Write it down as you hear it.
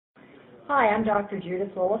Hi, I'm Dr.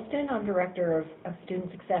 Judith Wollaston. I'm Director of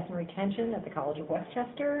Student Success and Retention at the College of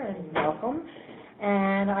Westchester, and welcome.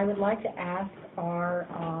 And I would like to ask our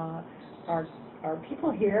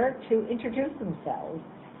people here to introduce themselves.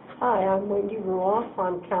 Hi, I'm Wendy Ruoff.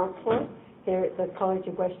 I'm counselor here at the College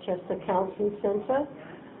of Westchester Counseling Center.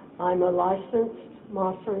 I'm a licensed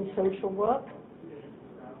Master in Social Work.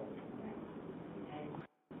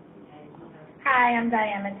 Hi, I'm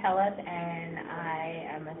Diana Tellez, and I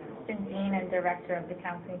am Assistant Dean and Director of the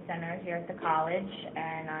Counseling Center here at the college,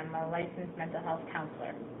 and I'm a licensed mental health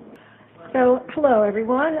counselor. So, hello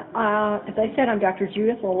everyone. As I said, I'm Dr.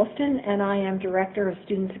 Judith Wollaston, and I am Director of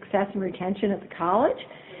Student Success and Retention at the college.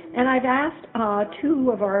 And I've asked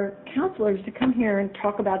two of our counselors to come here and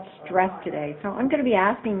talk about stress today. So I'm going to be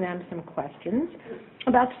asking them some questions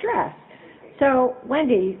about stress. So,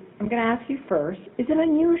 Wendy, I'm going to ask you first. Is it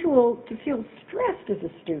unusual to feel stressed as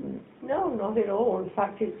a student? No, not at all. In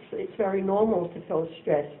fact, it's very normal to feel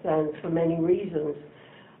stressed, and for many reasons.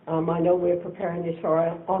 I know we're preparing this for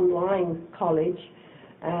our online college,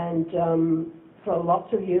 and for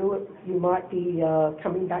lots of you, you might be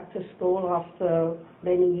coming back to school after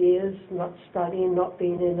many years not studying, not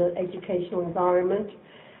being in an educational environment.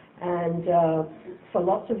 And for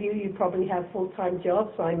lots of you, you probably have full-time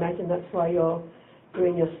jobs, so I imagine that's why you're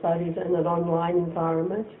doing your studies in an online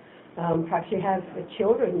environment. Perhaps you have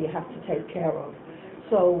children you have to take care of.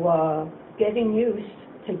 So getting used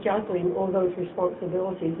to juggling all those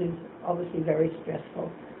responsibilities is obviously very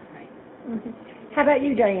stressful. Mm-hmm. How about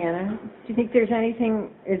you, Diana? Do you think there's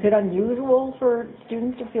anything, is it unusual for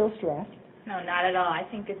students to feel stressed? No, not at all. I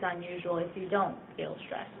think it's unusual if you don't feel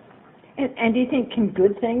stressed. And do you think, can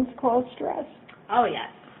good things cause stress? Oh,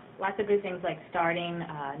 yes. Lots of good things like starting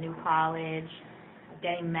a new college,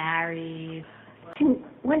 getting married.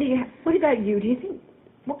 Wendy, what about you? Do you think,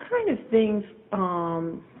 what kind of things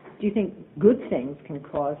do you think good things can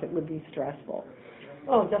cause that would be stressful?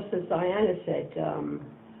 Well, just as Diana said,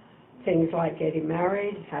 things like getting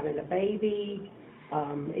married, having a baby,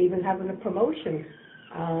 even having a promotion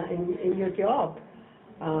in your job.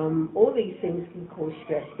 All these things can cause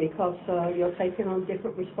stress because you're taking on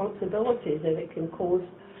different responsibilities, and it can cause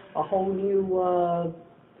a whole new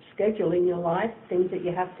schedule in your life, things that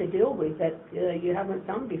you have to deal with that you haven't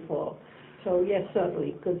done before. So yes,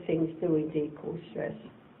 certainly good things do indeed cause stress.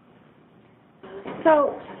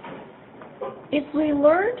 So if we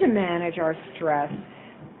learn to manage our stress,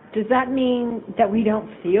 does that mean that we don't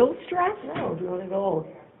feel stress? No, not at all.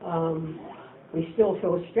 We still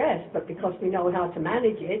feel stressed, but because we know how to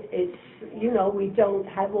manage it, it's, we don't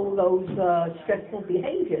have all those stressful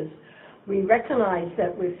behaviors. We recognize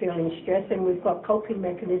that we're feeling stress, and we've got coping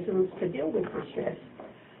mechanisms to deal with the stress.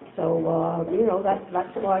 So,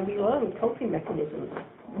 that's why we learn coping mechanisms.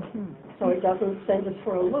 Mm-hmm. So it doesn't send us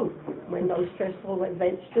for a loop when those stressful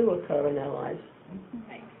events do occur in our lives.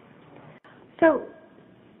 So,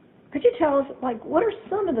 could you tell us, what are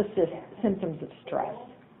some of the symptoms of stress?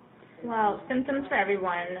 Well, symptoms for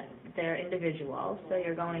everyone, they're individual, so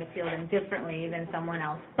you're going to feel them differently than someone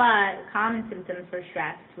else. But common symptoms for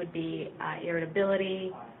stress would be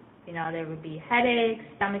irritability, there would be headaches,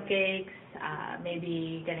 stomach aches,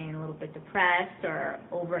 maybe getting a little bit depressed or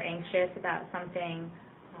over-anxious about something.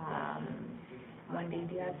 Wendy,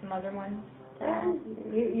 do you have some other ones?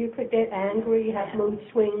 You could get angry, have mood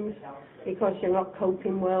swings because you're not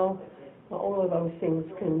coping well. All of those things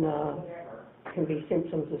can be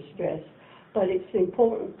symptoms of stress. But it's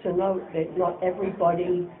important to note that not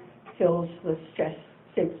everybody feels the stress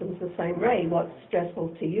symptoms the same way. What's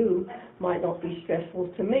stressful to you might not be stressful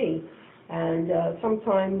to me. And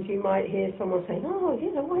sometimes you might hear someone saying, why are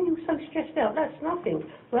you so stressed out? That's nothing.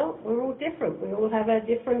 Well, we're all different. We all have our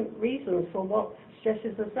different reasons for what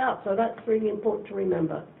stresses us out. So that's really important to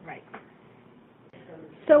remember. Right.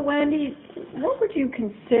 So, Wendy, what would you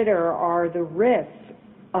consider are the risks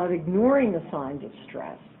of ignoring the signs of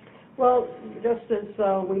stress? Well, just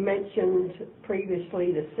as we mentioned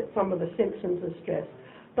previously, some of the symptoms of stress,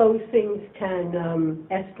 those things can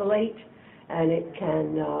escalate, and it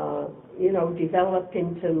can, develop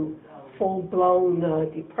into full-blown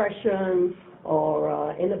depression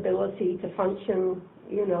or inability to function,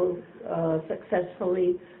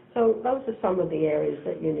 successfully. So those are some of the areas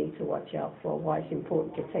that you need to watch out for, why it's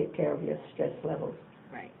important to take care of your stress levels.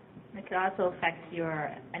 Right. It could also affect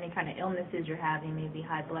any kind of illnesses you're having, maybe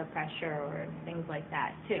high blood pressure or things like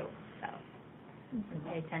that too. So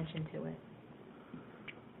pay attention to it.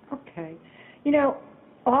 Okay.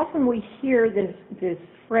 Often we hear this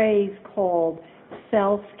phrase called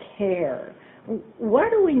self-care.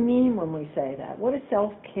 What do we mean when we say that? What does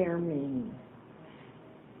self-care mean?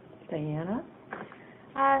 Diana?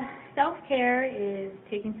 Self-care is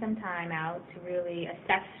taking some time out to really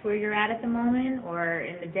assess where you're at the moment or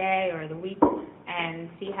in the day or the week and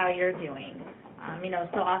see how you're doing.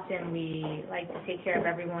 So often we like to take care of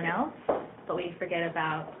everyone else, but we forget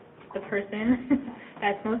about the person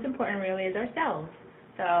that's most important really is ourselves.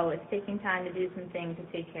 So it's taking time to do some things to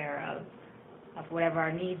take care of whatever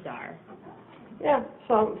our needs are. Yeah,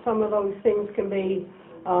 some of those things can be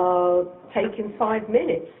taking 5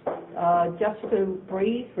 minutes just to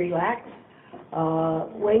breathe, relax.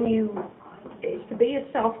 It's to be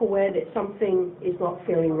self-aware that something is not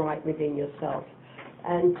feeling right within yourself,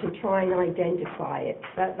 and to try and identify it.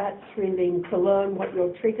 That's really to learn what your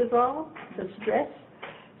triggers are for stress,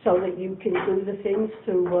 so that you can do the things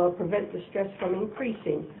to prevent the stress from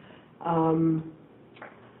increasing. I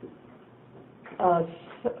was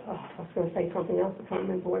going to say something else. I can't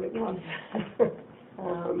remember what it was.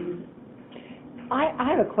 I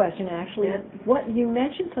have a question, actually. Yeah. What you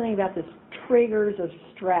mentioned something about the triggers of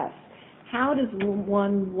stress. How does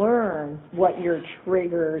one learn what your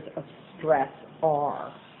triggers of stress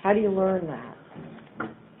are? How do you learn that?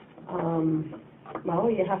 Well,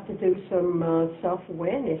 you have to do some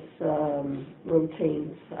self-awareness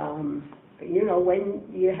routines. When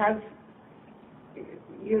you have,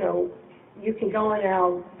 you can go on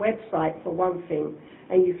our website for one thing,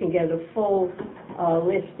 and you can get a full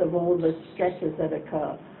list of all the stresses that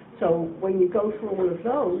occur. So when you go through all of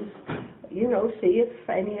those, see if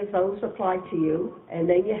any of those apply to you, and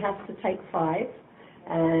then you have to take 5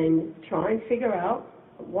 and try and figure out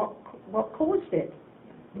what caused it,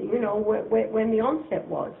 when the onset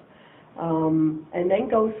was. And then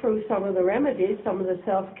go through some of the remedies, some of the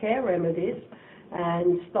self-care remedies,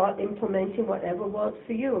 and start implementing whatever works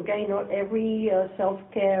for you. Again, not every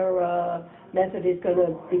self-care method is going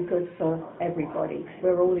to be good for everybody.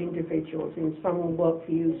 We're all individuals, and some will work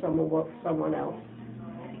for you, some will work for someone else.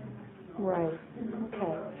 Right.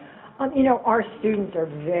 Okay. Our students are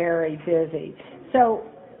very busy. So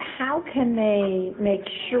how can they make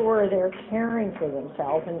sure they're caring for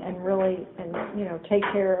themselves and really take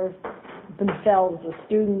care of themselves, the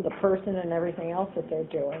student, the person, and everything else that they're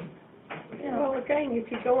doing? Yeah, well, again,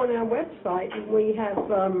 if you go on our website, we have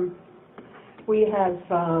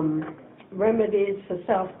remedies for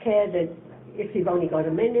self-care that if you've only got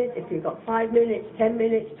a minute, if you've got 5 minutes, 10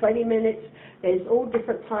 minutes, 20 minutes, there's all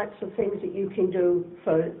different types of things that you can do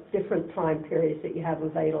for different time periods that you have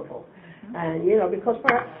available. And, because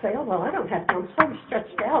perhaps say, oh, well, I don't have time, I'm so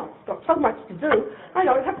stretched out, got so much to do, I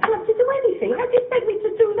don't have time to do anything. How do you expect me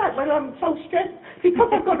to do that when I'm so stressed because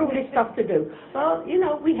I've got all this stuff to do? Well,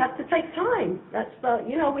 we have to take time. That's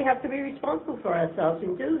we have to be responsible for ourselves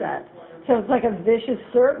and do that. So it's like a vicious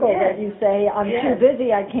circle that you say, I'm too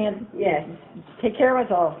busy, I can't take care of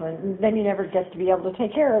myself, and then you never get to be able to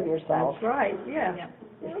take care of yourself. That's right,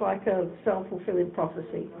 It's like a self-fulfilling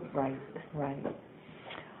prophecy. Right.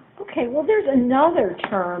 Okay, well, there's another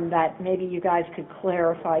term that maybe you guys could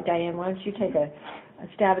clarify. Diane, why don't you take a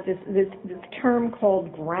stab at this term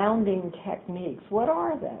called grounding techniques. What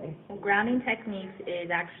are they? Grounding techniques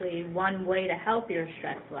is actually one way to help your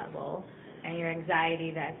stress level and your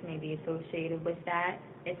anxiety that's maybe associated with that.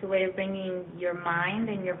 It's a way of bringing your mind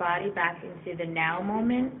and your body back into the now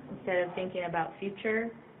moment instead of thinking about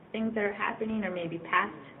future things that are happening or maybe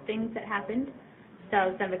past things that happened.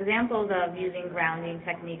 So some examples of using grounding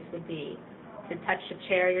techniques would be to touch the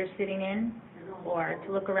chair you're sitting in, or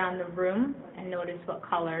to look around the room and notice what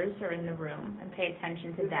colors are in the room and pay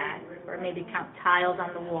attention to that, or maybe count tiles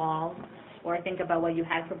on the wall, or think about what you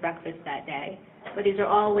had for breakfast that day. But these are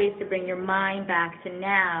all ways to bring your mind back to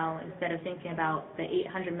now instead of thinking about the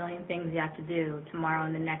 800 million things you have to do tomorrow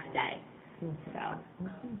and the next day.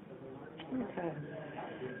 Okay.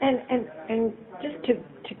 And just to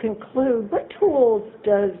conclude, what tools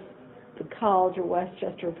does the College of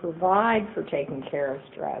Westchester provide for taking care of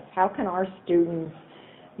stress? How can our students,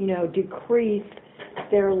 decrease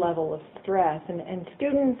their level of stress? And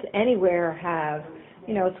students anywhere have,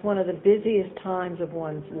 it's one of the busiest times of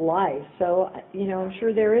one's life. So, I'm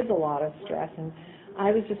sure there is a lot of stress. And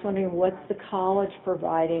I was just wondering, what's the college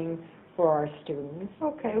providing for our students?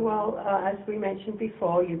 Okay, well, as we mentioned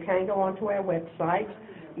before, you can go onto our website.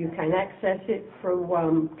 You can access it through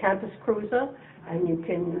Campus Cruiser, and you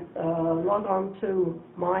can log on to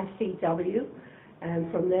My CW, and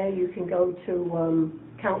from there you can go to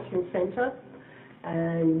Counseling Center,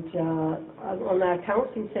 and on our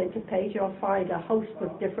Counseling Center page you'll find a host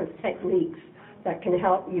of different techniques that can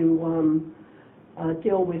help you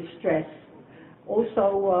deal with stress.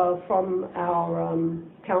 Also, from our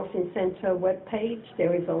Counseling Center webpage,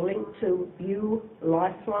 there is a link to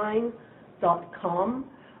ulifeline.com,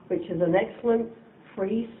 which is an excellent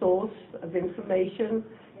free source of information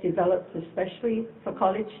developed especially for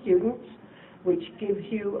college students, which gives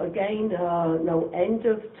you, again, no end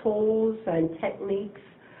of tools and techniques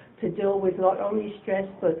to deal with not only stress,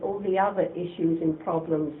 but all the other issues and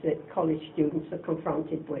problems that college students are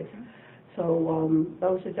confronted with. So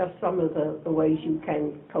those are just some of the ways you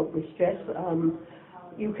can cope with stress.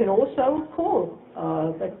 You can also call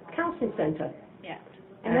the counseling center. Yeah.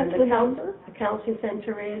 And that's the number? The counseling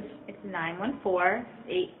center is? It's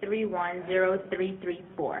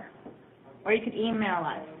 914-831-0334. Or you could email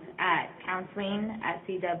us at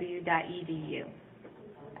counseling@cw.edu.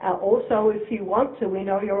 Also, if you want to, we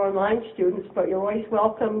know you're online students, but you're always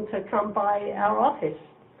welcome to come by our office.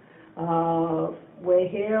 We're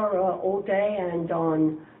here all day and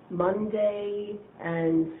on Monday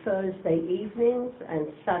and Thursday evenings and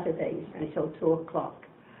Saturdays until 2 o'clock.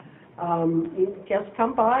 You just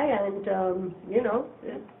come by and,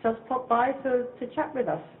 just pop by to chat with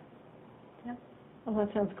us. Well,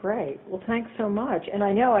 that sounds great. Well, thanks so much. And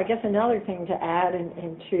I guess another thing to add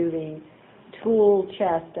into the tool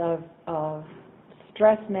chest of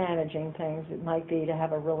stress managing things, it might be to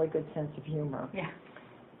have a really good sense of humor. Yeah.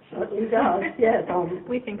 Certainly does, yes.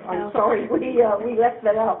 We think so. I'm sorry we left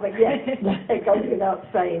that out, but yes, it goes without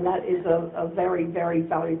saying that is a very, very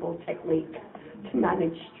valuable technique to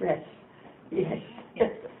manage stress. Yes.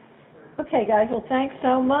 Okay, guys, well, thanks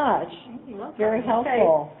so much. You're welcome. Very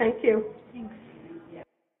helpful. Okay, thank you. Thanks.